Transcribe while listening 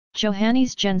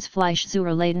Johannes Gensfleisch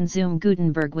zur Laden zum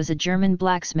Gutenberg was a German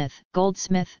blacksmith,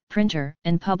 goldsmith, printer,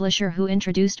 and publisher who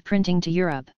introduced printing to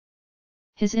Europe.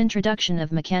 His introduction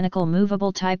of mechanical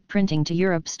movable type printing to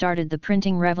Europe started the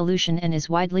printing revolution and is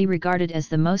widely regarded as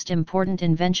the most important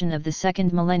invention of the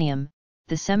second millennium,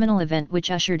 the seminal event which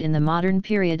ushered in the modern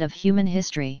period of human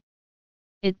history.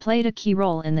 It played a key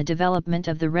role in the development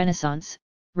of the Renaissance,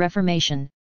 Reformation,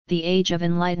 the Age of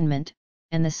Enlightenment,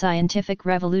 and the scientific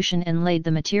revolution, and laid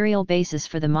the material basis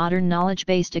for the modern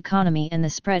knowledge-based economy and the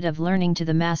spread of learning to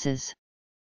the masses.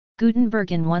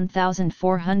 Gutenberg in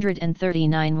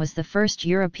 1439 was the first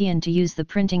European to use the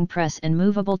printing press and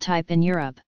movable type in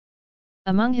Europe.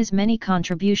 Among his many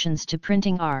contributions to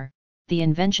printing are, the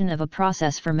invention of a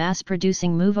process for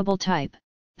mass-producing movable type,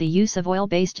 the use of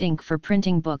oil-based ink for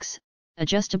printing books,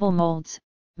 adjustable molds,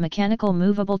 mechanical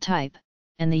movable type,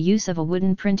 and the use of a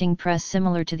wooden printing press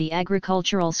similar to the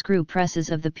agricultural screw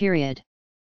presses of the period.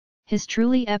 His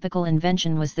truly epical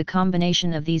invention was the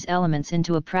combination of these elements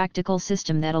into a practical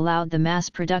system that allowed the mass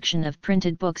production of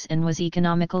printed books and was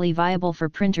economically viable for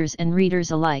printers and readers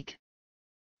alike.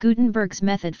 Gutenberg's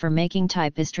method for making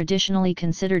type is traditionally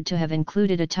considered to have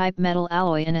included a type metal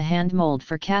alloy and a hand mold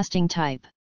for casting type.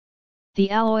 The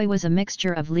alloy was a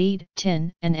mixture of lead,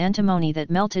 tin, and antimony that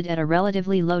melted at a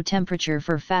relatively low temperature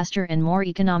for faster and more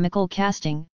economical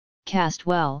casting, cast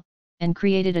well, and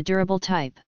created a durable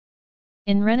type.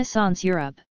 In Renaissance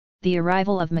Europe, the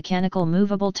arrival of mechanical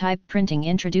movable type printing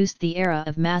introduced the era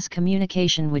of mass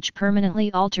communication, which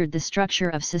permanently altered the structure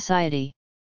of society.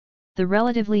 The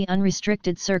relatively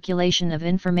unrestricted circulation of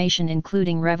information,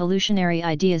 including revolutionary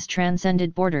ideas,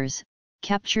 transcended borders,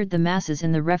 captured the masses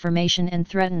in the Reformation, and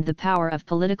threatened the power of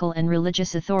political and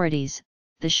religious authorities.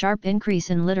 The sharp increase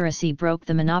in literacy broke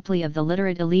the monopoly of the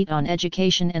literate elite on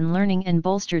education and learning and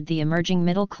bolstered the emerging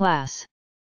middle class.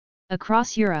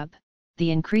 Across Europe, the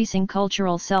increasing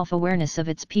cultural self-awareness of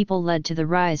its people led to the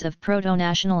rise of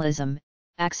proto-nationalism,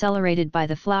 accelerated by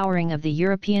the flowering of the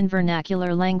European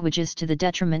vernacular languages to the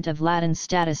detriment of Latin's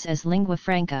status as lingua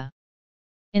franca.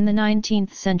 In the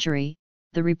 19th century,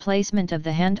 the replacement of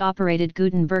the hand-operated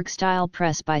Gutenberg-style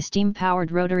press by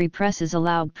steam-powered rotary presses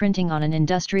allowed printing on an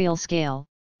industrial scale,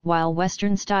 while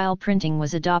Western-style printing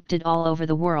was adopted all over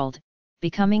the world,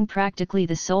 becoming practically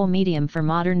the sole medium for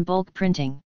modern bulk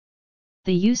printing.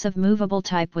 The use of movable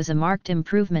type was a marked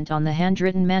improvement on the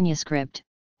handwritten manuscript,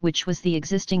 which was the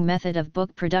existing method of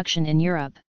book production in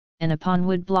Europe, and upon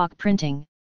woodblock printing,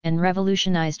 and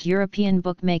revolutionized European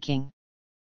bookmaking.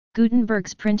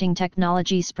 Gutenberg's printing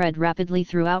technology spread rapidly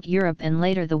throughout Europe and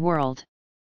later the world.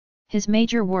 His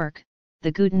major work,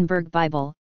 the Gutenberg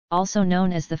Bible, also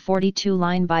known as the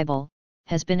 42-line Bible,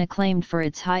 has been acclaimed for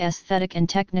its high aesthetic and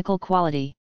technical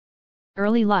quality.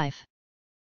 Early life.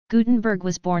 Gutenberg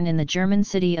was born in the German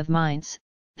city of Mainz,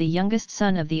 the youngest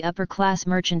son of the upper-class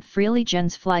merchant Friedrich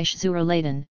Gensfleisch zur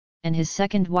Laden, and his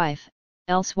second wife,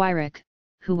 Elswirich,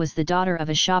 who was the daughter of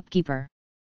a shopkeeper.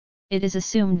 It is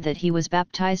assumed that he was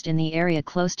baptized in the area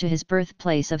close to his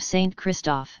birthplace of Saint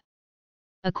Christoph.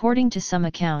 According to some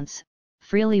accounts,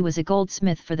 Friedrich was a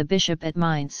goldsmith for the bishop at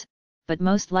Mainz, but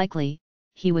most likely,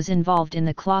 he was involved in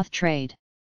the cloth trade.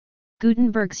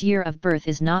 Gutenberg's year of birth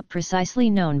is not precisely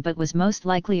known, but was most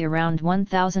likely around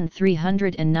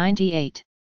 1398.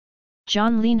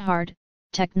 John Lienhard,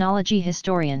 technology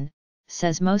historian,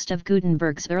 says most of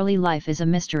Gutenberg's early life is a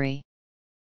mystery.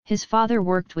 His father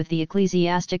worked with the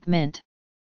ecclesiastic mint.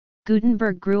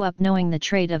 Gutenberg grew up knowing the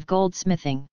trade of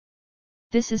goldsmithing.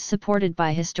 This is supported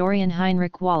by historian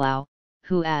Heinrich Wallau,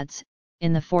 who adds,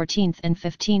 in the 14th and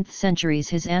 15th centuries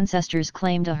his ancestors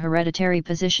claimed a hereditary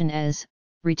position as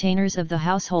retainers of the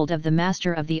household of the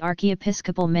master of the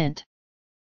archiepiscopal mint.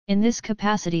 In this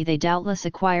capacity they doubtless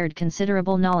acquired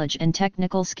considerable knowledge and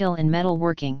technical skill in metal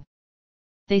working.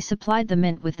 They supplied the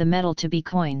mint with the metal to be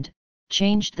coined,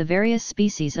 changed the various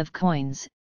species of coins,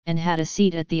 and had a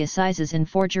seat at the assizes in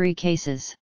forgery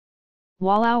cases.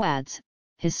 Wallau adds,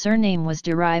 his surname was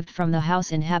derived from the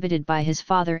house inhabited by his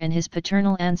father and his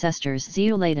paternal ancestors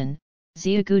zu Laden,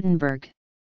 zu Gutenberg.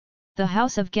 The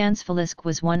house of Gensfleisch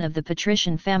was one of the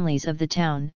patrician families of the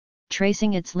town,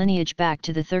 tracing its lineage back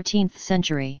to the 13th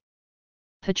century.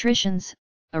 Patricians,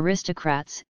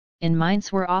 aristocrats, in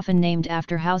Mainz were often named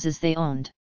after houses they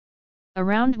owned.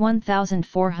 Around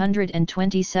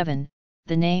 1427,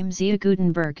 the name zu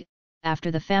Gutenberg,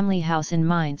 after the family house in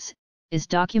Mainz, is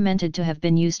documented to have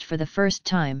been used for the first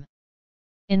time.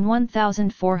 In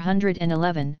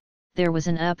 1411, there was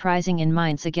an uprising in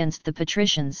Mainz against the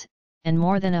patricians, and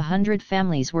more than 100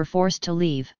 families were forced to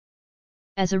leave.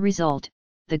 As a result,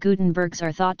 the Gutenbergs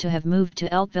are thought to have moved to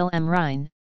Eltville am Rhein,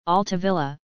 Alta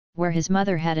Villa, where his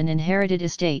mother had an inherited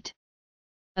estate.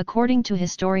 According to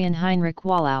historian Heinrich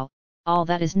Wallau, all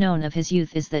that is known of his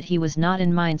youth is that he was not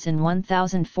in Mainz in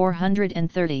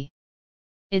 1430.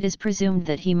 It is presumed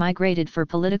that he migrated for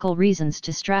political reasons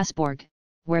to Strasbourg,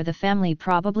 where the family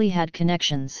probably had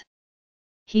connections.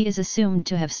 He is assumed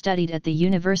to have studied at the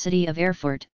University of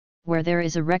Erfurt, where there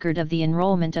is a record of the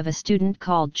enrollment of a student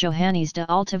called Johannes de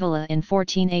Altavilla in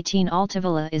 1418.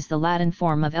 Altavilla is the Latin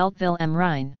form of Eltville am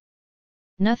Rhein.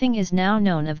 Nothing is now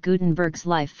known of Gutenberg's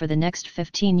life for the next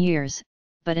 15 years,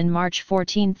 but in March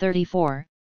 1434,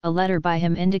 a letter by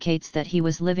him indicates that he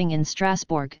was living in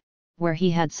Strasbourg, where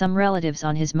he had some relatives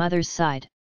on his mother's side.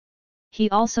 He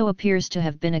also appears to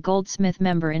have been a goldsmith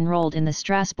member enrolled in the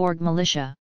Strasbourg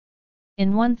militia.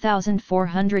 In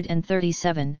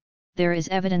 1437, there is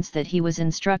evidence that he was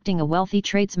instructing a wealthy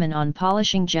tradesman on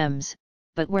polishing gems,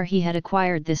 but where he had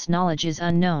acquired this knowledge is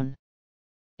unknown.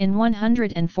 In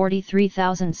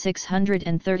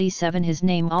 143,637 his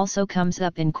name also comes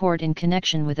up in court in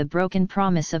connection with a broken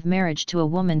promise of marriage to a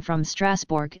woman from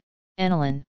Strasbourg,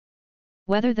 Annelien.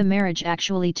 Whether the marriage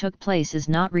actually took place is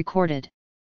not recorded.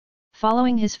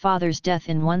 Following his father's death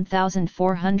in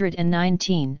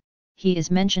 1419, he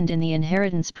is mentioned in the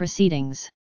inheritance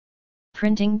proceedings.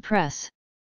 Printing press.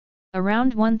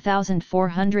 Around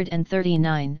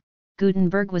 1439,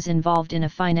 Gutenberg was involved in a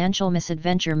financial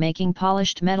misadventure making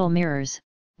polished metal mirrors,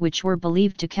 which were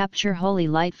believed to capture holy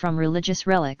light from religious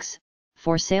relics,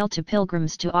 for sale to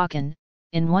pilgrims to Aachen.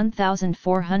 In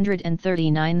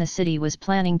 1439 the city was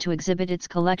planning to exhibit its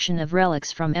collection of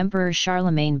relics from Emperor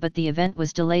Charlemagne, but the event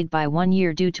was delayed by 1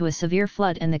 year due to a severe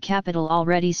flood and the capital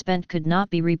already spent could not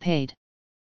be repaid.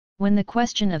 When the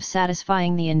question of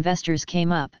satisfying the investors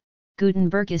came up,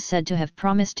 Gutenberg is said to have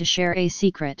promised to share a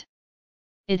secret.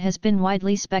 It has been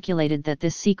widely speculated that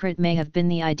this secret may have been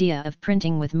the idea of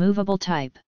printing with movable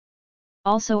type.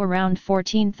 Also around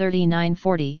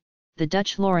 1439-40, the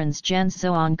Dutch Laurens Jans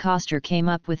Zoon Koster came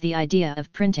up with the idea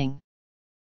of printing.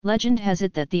 Legend has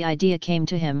it that the idea came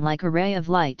to him like a ray of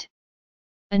light.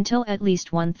 Until at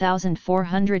least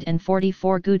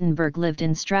 1444 Gutenberg lived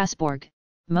in Strasbourg,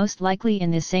 most likely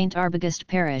in the St. Arbogast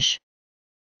parish.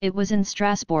 It was in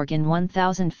Strasbourg in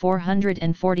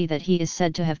 1440 that he is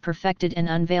said to have perfected and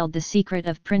unveiled the secret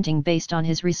of printing based on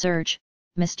his research,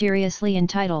 mysteriously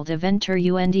entitled Aventur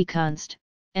und Kunst,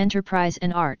 Enterprise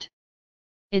and Art.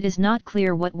 It is not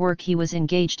clear what work he was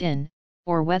engaged in,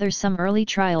 or whether some early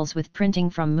trials with printing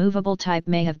from movable type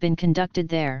may have been conducted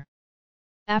there.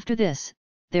 After this,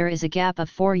 there is a gap of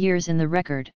 4 years in the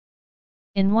record.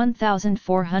 In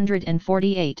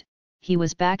 1448, he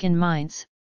was back in Mainz,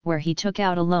 where he took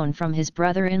out a loan from his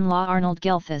brother-in-law Arnold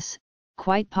Gelfus,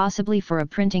 quite possibly for a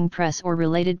printing press or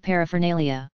related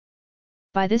paraphernalia.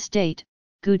 By this date,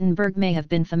 Gutenberg may have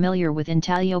been familiar with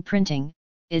intaglio printing.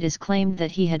 It is claimed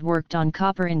that he had worked on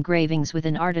copper engravings with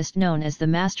an artist known as the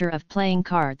Master of Playing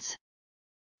Cards.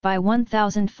 By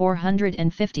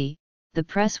 1450, the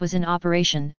press was in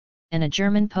operation, and a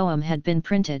German poem had been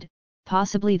printed,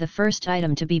 possibly the first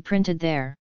item to be printed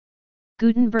there.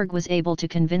 Gutenberg was able to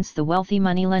convince the wealthy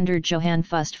moneylender Johann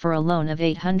Fust for a loan of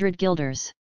 800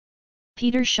 guilders.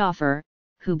 Peter Schoffer,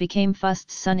 who became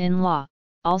Fust's son-in-law,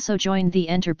 also joined the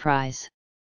enterprise.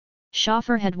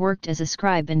 Schoffer had worked as a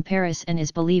scribe in Paris and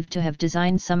is believed to have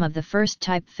designed some of the first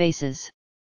typefaces.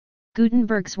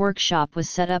 Gutenberg's workshop was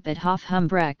set up at Hof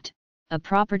Humbrecht, a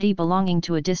property belonging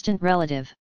to a distant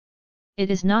relative. It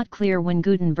is not clear when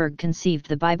Gutenberg conceived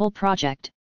the Bible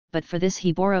project, but for this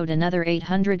he borrowed another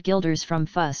 800 guilders from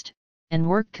Fust, and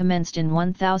work commenced in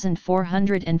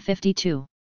 1452.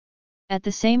 At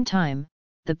the same time,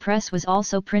 the press was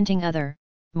also printing other,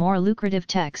 more lucrative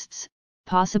texts,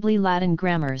 possibly Latin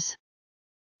grammars.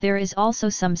 There is also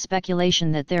some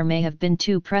speculation that there may have been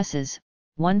 2 presses,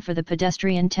 one for the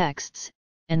pedestrian texts,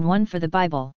 and one for the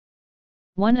Bible.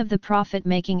 One of the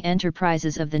profit-making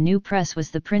enterprises of the new press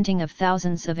was the printing of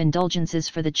thousands of indulgences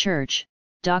for the Church,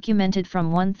 documented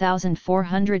from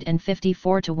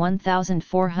 1454 to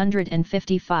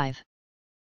 1455.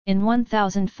 In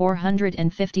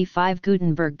 1455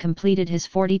 Gutenberg completed his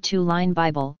 42-line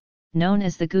Bible, known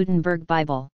as the Gutenberg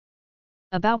Bible.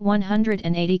 About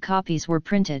 180 copies were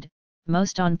printed,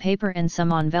 most on paper and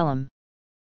some on vellum.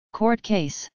 Court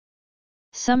case.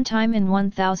 Sometime in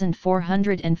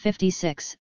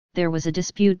 1456, there was a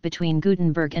dispute between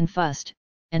Gutenberg and Fust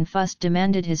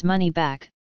demanded his money back,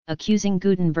 accusing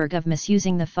Gutenberg of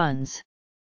misusing the funds.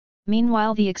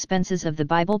 Meanwhile, the expenses of the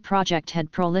Bible project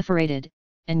had proliferated,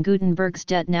 and Gutenberg's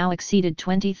debt now exceeded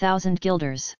 20,000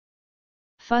 guilders.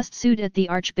 Fust sued at the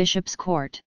Archbishop's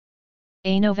court.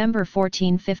 A November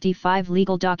 1455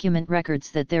 legal document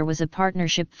records that there was a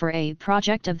partnership for a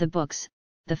project of the books,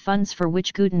 the funds for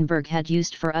which Gutenberg had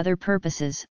used for other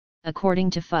purposes, according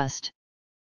to Fust.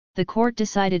 The court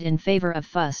decided in favor of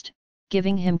Fust,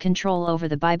 giving him control over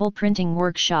the Bible printing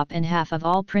workshop and half of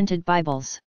all printed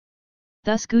Bibles.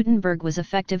 Thus Gutenberg was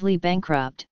effectively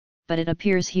bankrupt, but it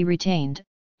appears he retained,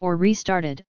 or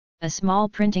restarted, a small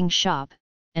printing shop,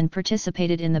 and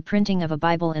participated in the printing of a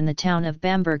Bible in the town of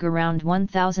Bamberg around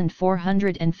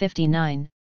 1459,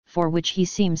 for which he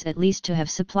seems at least to have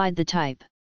supplied the type.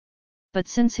 But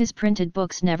since his printed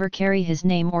books never carry his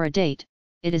name or a date,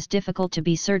 it is difficult to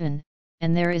be certain,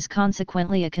 and there is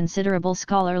consequently a considerable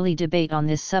scholarly debate on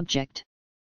this subject.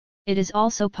 It is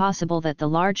also possible that the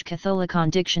large Catholicon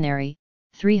dictionary,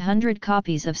 300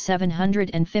 copies of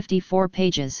 754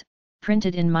 pages,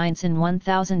 printed in Mainz in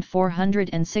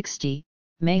 1460,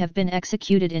 may have been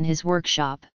executed in his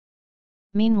workshop.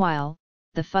 Meanwhile,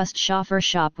 the Fust Schaffer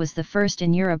shop was the first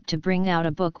in Europe to bring out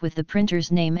a book with the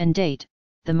printer's name and date,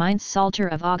 the Mainz Psalter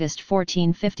of August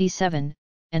 1457,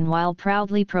 and while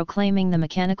proudly proclaiming the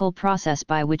mechanical process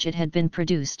by which it had been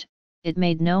produced, it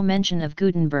made no mention of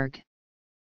Gutenberg.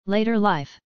 Later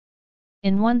life.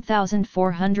 In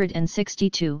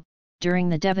 1462, during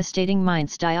the devastating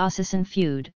Mainz diocesan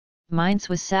feud, Mainz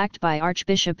was sacked by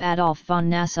Archbishop Adolf von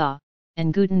Nassau,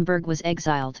 and Gutenberg was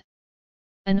exiled.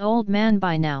 An old man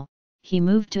by now, he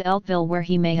moved to Eltville where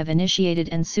he may have initiated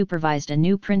and supervised a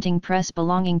new printing press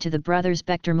belonging to the brothers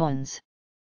Bechtermans.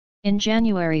 In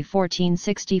January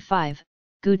 1465,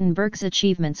 Gutenberg's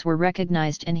achievements were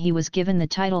recognized and he was given the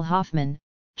title Hofmann,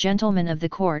 Gentleman of the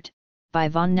Court, by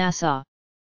von Nassau.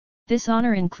 This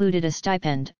honor included a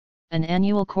stipend, an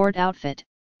annual court outfit,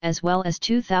 as well as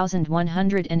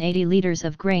 2,180 liters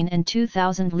of grain and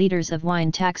 2,000 liters of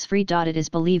wine tax-free. It is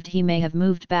believed he may have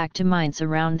moved back to Mainz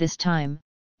around this time,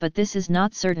 but this is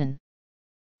not certain.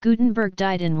 Gutenberg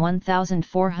died in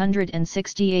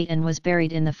 1468 and was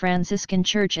buried in the Franciscan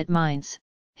church at Mainz,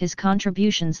 his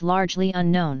contributions largely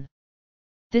unknown.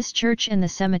 This church and the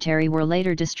cemetery were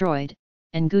later destroyed,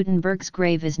 and Gutenberg's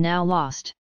grave is now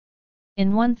lost.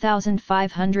 In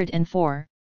 1504,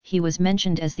 he was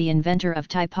mentioned as the inventor of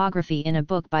typography in a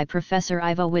book by Professor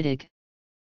Ivo Wittig.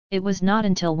 It was not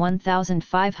until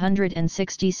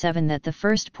 1567 that the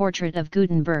first portrait of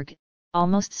Gutenberg,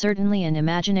 almost certainly an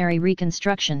imaginary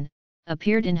reconstruction,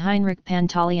 appeared in Heinrich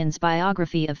Pantaleon's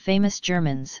biography of famous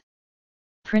Germans.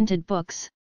 Printed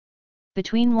books.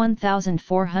 Between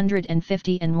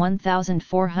 1450 and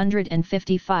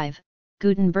 1455,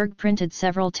 Gutenberg printed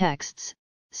several texts,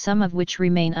 some of which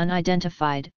remain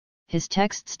unidentified. His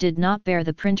texts did not bear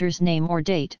the printer's name or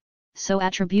date, so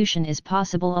attribution is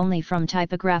possible only from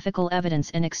typographical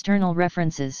evidence and external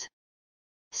references.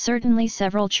 Certainly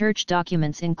several church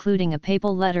documents including a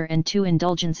papal letter and 2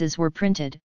 indulgences were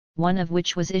printed, one of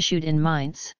which was issued in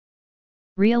Mainz.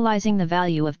 Realizing the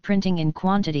value of printing in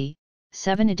quantity,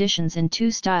 7 editions in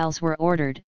 2 styles were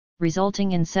ordered,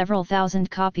 resulting in several thousand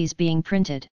copies being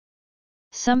printed.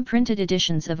 Some printed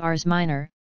editions of Ars Minor,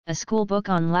 a schoolbook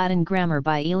on Latin grammar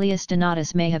by Elias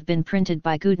Donatus, may have been printed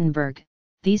by Gutenberg.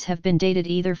 These have been dated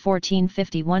either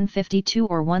 1451-52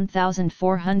 or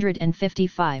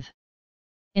 1455.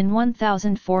 In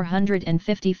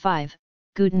 1455,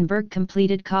 Gutenberg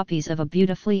completed copies of a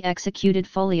beautifully executed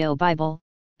folio Bible,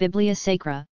 Biblia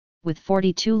Sacra, with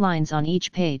 42 lines on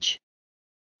each page.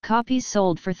 Copies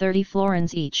sold for 30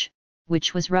 florins each,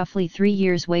 which was roughly 3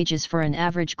 years' wages for an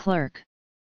average clerk.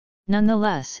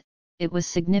 Nonetheless, it was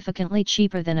significantly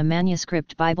cheaper than a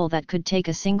manuscript Bible that could take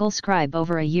a single scribe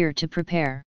over a year to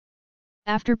prepare.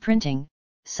 After printing,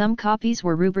 some copies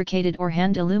were rubricated or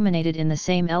hand-illuminated in the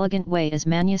same elegant way as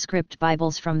manuscript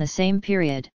Bibles from the same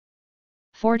period.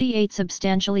 48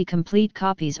 substantially complete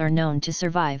copies are known to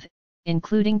survive,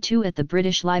 including 2 at the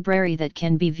British Library that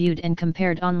can be viewed and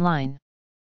compared online.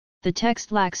 The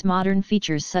text lacks modern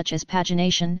features such as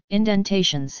pagination,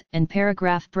 indentations, and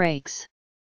paragraph breaks.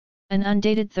 An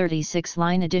undated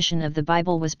 36-line edition of the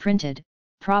Bible was printed,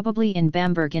 probably in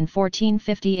Bamberg in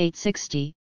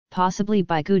 1458-60, possibly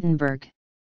by Gutenberg.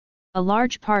 A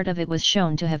large part of it was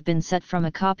shown to have been set from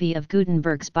a copy of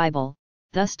Gutenberg's Bible,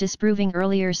 thus disproving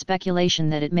earlier speculation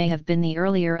that it may have been the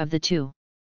earlier of the two.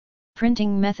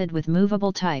 Printing method with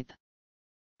movable type.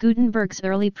 Gutenberg's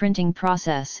early printing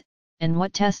process, and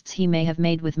what tests he may have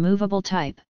made with movable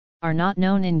type, are not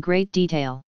known in great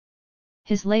detail.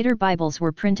 His later Bibles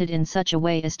were printed in such a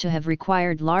way as to have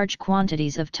required large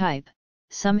quantities of type,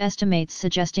 some estimates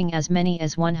suggesting as many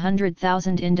as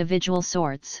 100,000 individual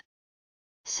sorts.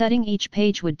 Setting each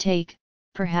page would take,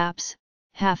 perhaps,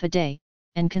 half a day,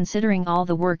 and considering all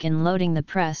the work in loading the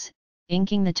press,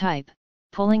 inking the type,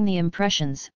 pulling the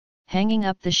impressions, hanging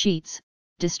up the sheets,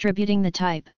 distributing the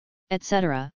type,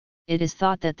 etc. It is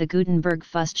thought that the Gutenberg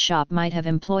Fust shop might have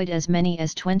employed as many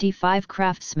as 25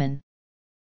 craftsmen.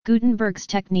 Gutenberg's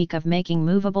technique of making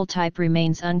movable type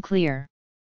remains unclear.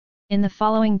 In the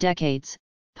following decades,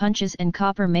 punches and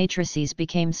copper matrices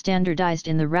became standardized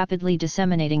in the rapidly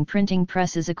disseminating printing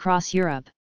presses across Europe.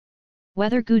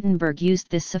 Whether Gutenberg used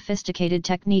this sophisticated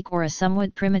technique or a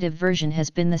somewhat primitive version has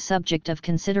been the subject of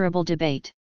considerable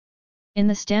debate. In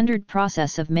the standard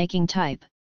process of making type,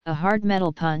 a hard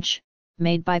metal punch,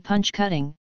 made by punch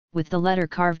cutting, with the letter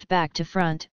carved back to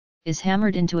front, is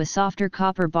hammered into a softer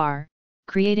copper bar,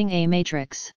 creating a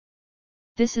matrix.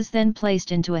 This is then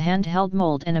placed into a handheld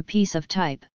mold and a piece of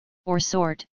type, or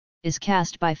sort, is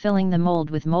cast by filling the mold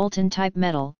with molten type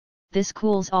metal. This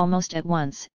cools almost at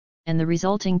once, and the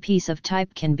resulting piece of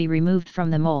type can be removed from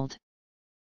the mold.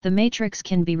 The matrix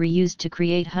can be reused to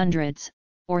create hundreds,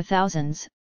 or thousands,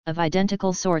 of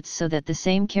identical sorts so that the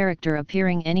same character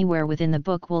appearing anywhere within the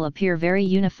book will appear very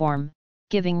uniform,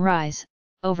 giving rise,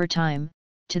 over time,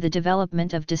 to the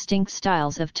development of distinct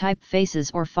styles of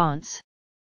typefaces or fonts.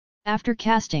 After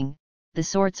casting, the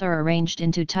sorts are arranged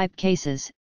into type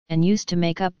cases, and used to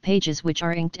make up pages which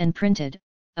are inked and printed,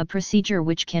 a procedure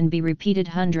which can be repeated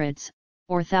hundreds,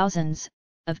 or thousands,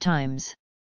 of times.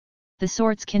 The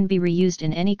sorts can be reused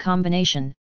in any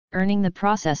combination, earning the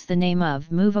process the name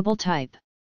of movable type.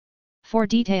 For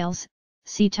details,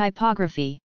 see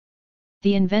typography.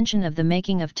 The invention of the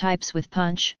making of types with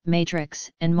punch, matrix,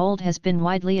 and mold has been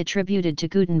widely attributed to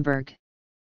Gutenberg.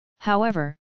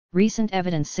 However, recent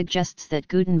evidence suggests that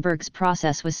Gutenberg's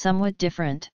process was somewhat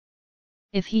different.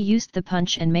 If he used the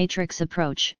punch and matrix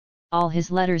approach, all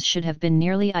his letters should have been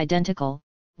nearly identical,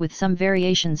 with some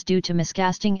variations due to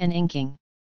miscasting and inking.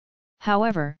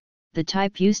 However, the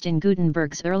type used in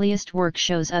Gutenberg's earliest work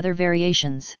shows other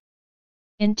variations.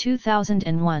 In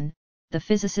 2001, the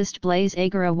physicist Blaise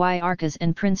Agassiz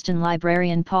and Princeton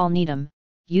librarian Paul Needham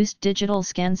used digital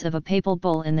scans of a papal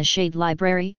bull in the Shade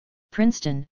Library,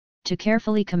 Princeton, to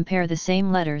carefully compare the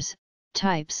same letters,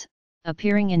 types,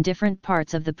 appearing in different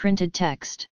parts of the printed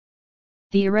text.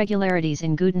 The irregularities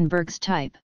in Gutenberg's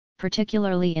type,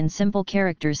 particularly in simple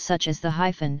characters such as the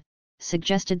hyphen,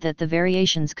 suggested that the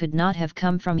variations could not have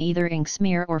come from either ink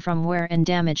smear or from wear and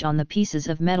damage on the pieces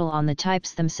of metal on the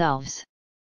types themselves.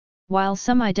 While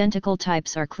some identical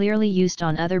types are clearly used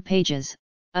on other pages,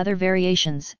 other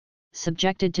variations,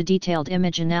 subjected to detailed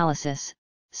image analysis,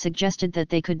 suggested that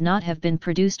they could not have been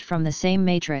produced from the same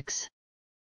matrix.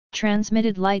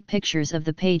 Transmitted light pictures of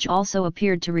the page also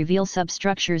appeared to reveal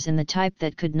substructures in the type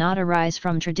that could not arise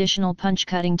from traditional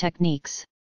punch-cutting techniques.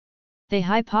 They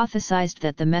hypothesized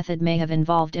that the method may have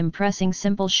involved impressing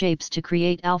simple shapes to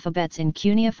create alphabets in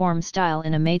cuneiform style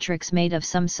in a matrix made of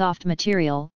some soft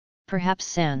material, perhaps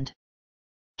sand.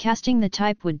 Casting the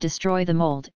type would destroy the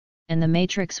mold, and the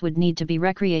matrix would need to be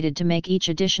recreated to make each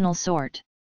additional sort.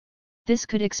 This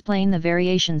could explain the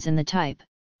variations in the type,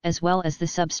 as well as the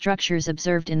substructures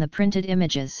observed in the printed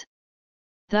images.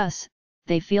 Thus,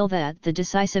 they feel that the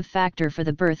decisive factor for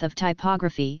the birth of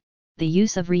typography, the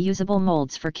use of reusable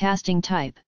molds for casting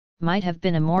type, might have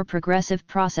been a more progressive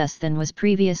process than was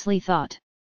previously thought.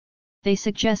 They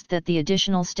suggest that the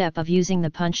additional step of using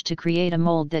the punch to create a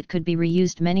mold that could be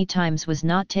reused many times was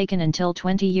not taken until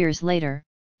 20 years later,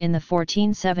 in the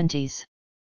 1470s.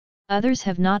 Others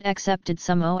have not accepted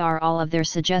some or all of their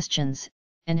suggestions,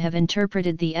 and have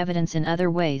interpreted the evidence in other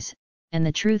ways, and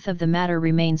the truth of the matter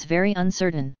remains very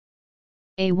uncertain.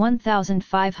 A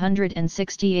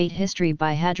 1568 history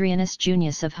by Hadrianus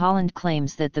Junius of Holland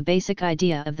claims that the basic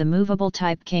idea of the movable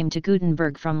type came to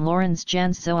Gutenberg from Lorenz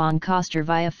Jans Zoon Coster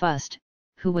via Fust,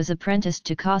 who was apprenticed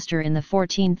to Coster in the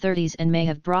 1430s and may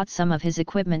have brought some of his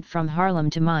equipment from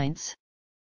Haarlem to Mainz.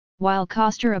 While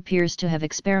Coster appears to have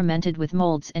experimented with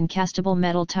molds and castable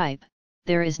metal type,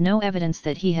 there is no evidence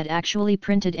that he had actually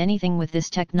printed anything with this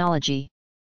technology.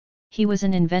 He was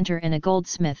an inventor and a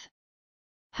goldsmith.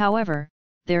 However,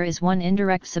 there is one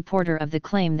indirect supporter of the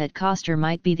claim that Coster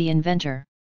might be the inventor.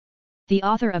 The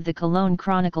author of the Cologne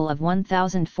Chronicle of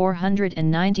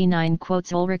 1499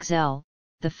 quotes Ulrich Zell,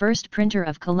 the first printer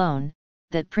of Cologne,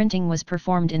 that printing was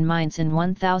performed in Mainz in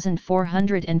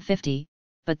 1450,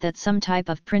 but that some type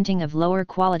of printing of lower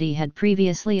quality had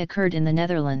previously occurred in the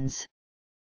Netherlands.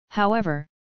 However,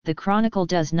 the chronicle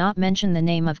does not mention the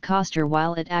name of Coster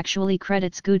while it actually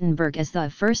credits Gutenberg as the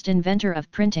first inventor of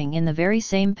printing in the very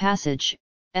same passage,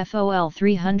 FOL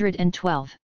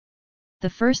 312. The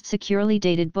first securely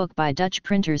dated book by Dutch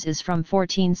printers is from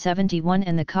 1471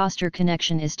 and the Coster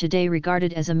connection is today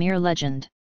regarded as a mere legend.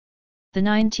 The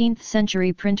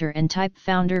 19th-century printer and type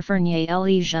founder Fournier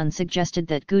Lejeune suggested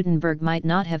that Gutenberg might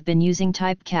not have been using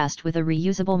type cast with a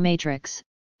reusable matrix,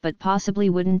 but possibly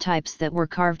wooden types that were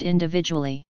carved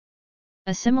individually.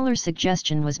 A similar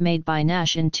suggestion was made by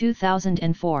Nash in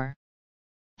 2004.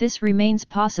 This remains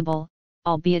possible,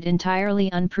 albeit entirely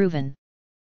unproven.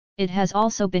 It has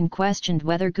also been questioned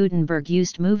whether Gutenberg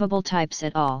used movable types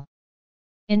at all.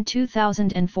 In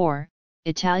 2004,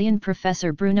 Italian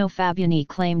professor Bruno Fabiani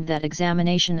claimed that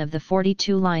examination of the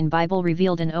 42-line Bible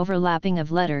revealed an overlapping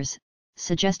of letters,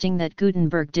 suggesting that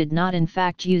Gutenberg did not in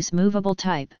fact use movable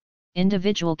type,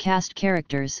 individual cast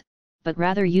characters, but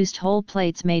rather used whole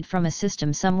plates made from a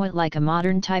system somewhat like a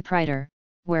modern typewriter,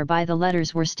 whereby the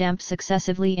letters were stamped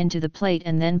successively into the plate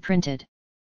and then printed.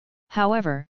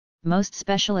 However, most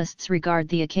specialists regard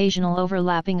the occasional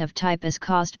overlapping of type as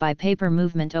caused by paper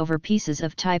movement over pieces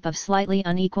of type of slightly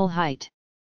unequal height.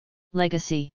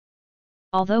 Legacy.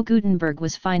 Although Gutenberg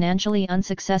was financially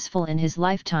unsuccessful in his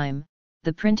lifetime,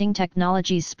 the printing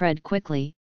technologies spread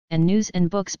quickly, and news and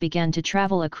books began to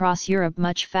travel across Europe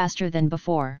much faster than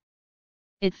before.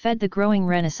 It fed the growing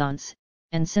Renaissance,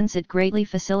 and since it greatly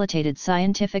facilitated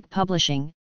scientific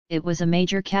publishing, it was a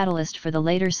major catalyst for the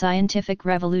later scientific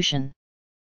revolution.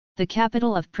 The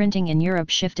capital of printing in Europe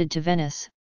shifted to Venice,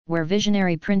 where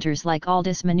visionary printers like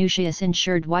Aldus Manutius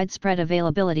ensured widespread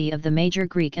availability of the major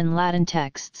Greek and Latin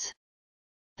texts.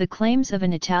 The claims of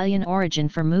an Italian origin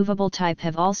for movable type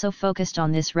have also focused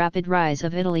on this rapid rise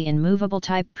of Italy in movable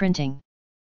type printing.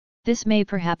 This may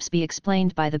perhaps be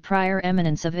explained by the prior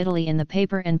eminence of Italy in the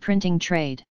paper and printing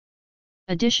trade.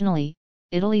 Additionally,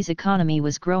 Italy's economy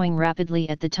was growing rapidly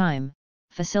at the time,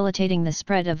 facilitating the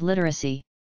spread of literacy.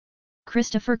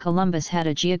 Christopher Columbus had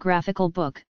a geographical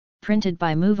book, printed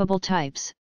by movable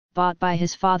types, bought by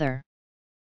his father.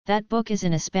 That book is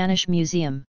in a Spanish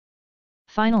museum.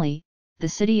 Finally, the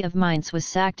city of Mainz was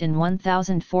sacked in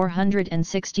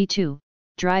 1462,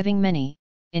 driving many,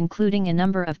 including a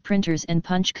number of printers and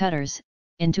punch cutters,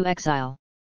 into exile.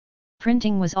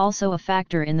 Printing was also a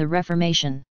factor in the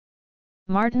Reformation.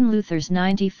 Martin Luther's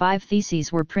 95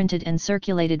 Theses were printed and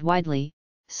circulated widely.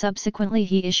 Subsequently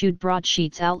he issued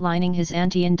broadsheets outlining his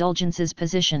anti-indulgences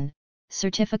position.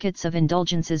 Certificates of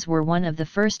indulgences were one of the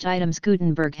first items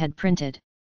Gutenberg had printed.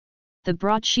 The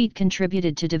broadsheet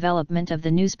contributed to development of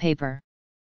the newspaper.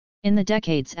 In the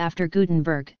decades after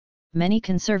Gutenberg, many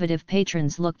conservative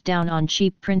patrons looked down on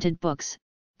cheap printed books.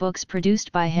 Books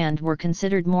produced by hand were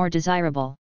considered more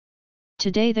desirable.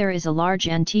 Today there is a large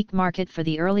antique market for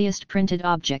the earliest printed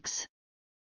objects.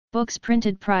 Books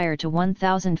printed prior to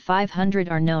 1500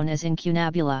 are known as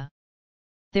incunabula.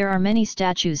 There are many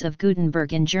statues of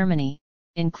Gutenberg in Germany,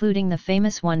 including the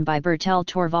famous one by Bertel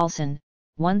Thorvaldsen,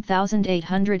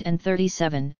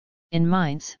 1837, in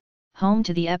Mainz, home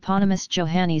to the eponymous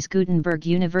Johannes Gutenberg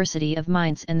University of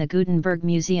Mainz and the Gutenberg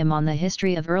Museum on the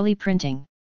history of early printing.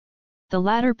 The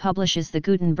latter publishes the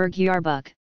Gutenberg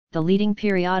Jahrbuch, the leading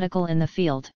periodical in the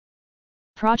field.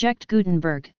 Project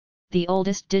Gutenberg, the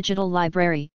oldest digital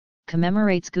library,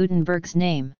 commemorates Gutenberg's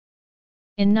name.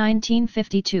 In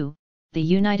 1952, the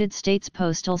United States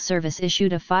Postal Service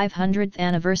issued a 500th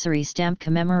anniversary stamp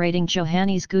commemorating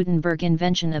Johannes Gutenberg's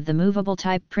invention of the movable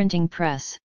type printing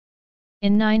press.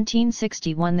 In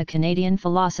 1961, the Canadian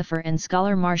philosopher and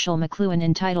scholar Marshall McLuhan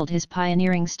entitled his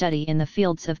pioneering study in the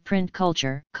fields of print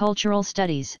culture, cultural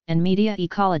studies, and media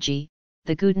ecology,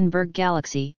 The Gutenberg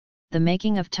Galaxy, The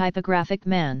Making of Typographic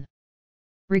Man.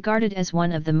 Regarded as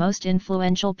one of the most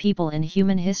influential people in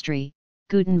human history,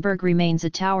 Gutenberg remains a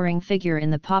towering figure in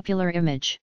the popular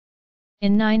image.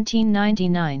 In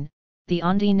 1999, the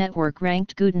Ondi Network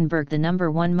ranked Gutenberg the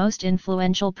 #1 most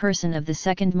influential person of the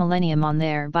second millennium on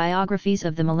their Biographies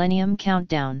of the Millennium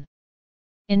Countdown.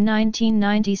 In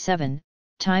 1997,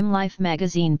 Time Life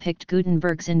magazine picked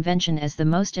Gutenberg's invention as the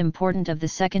most important of the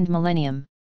second millennium.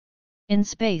 In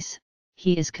space,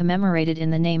 he is commemorated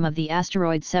in the name of the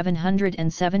asteroid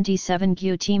 777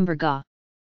 Gutenberg.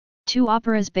 Two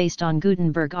operas based on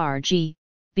Gutenberg are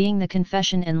being The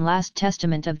Confession and Last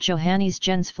Testament of Johannes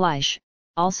Gensfleisch,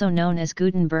 also known as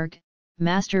Gutenberg,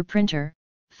 master printer,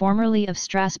 formerly of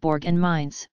Strasbourg and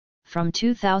Mainz, from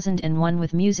 2001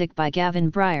 with music by Gavin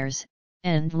Bryars,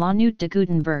 and La Nuit de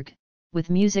Gutenberg,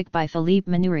 with music by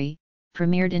Philippe Manuri,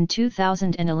 premiered in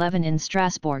 2011 in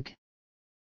Strasbourg.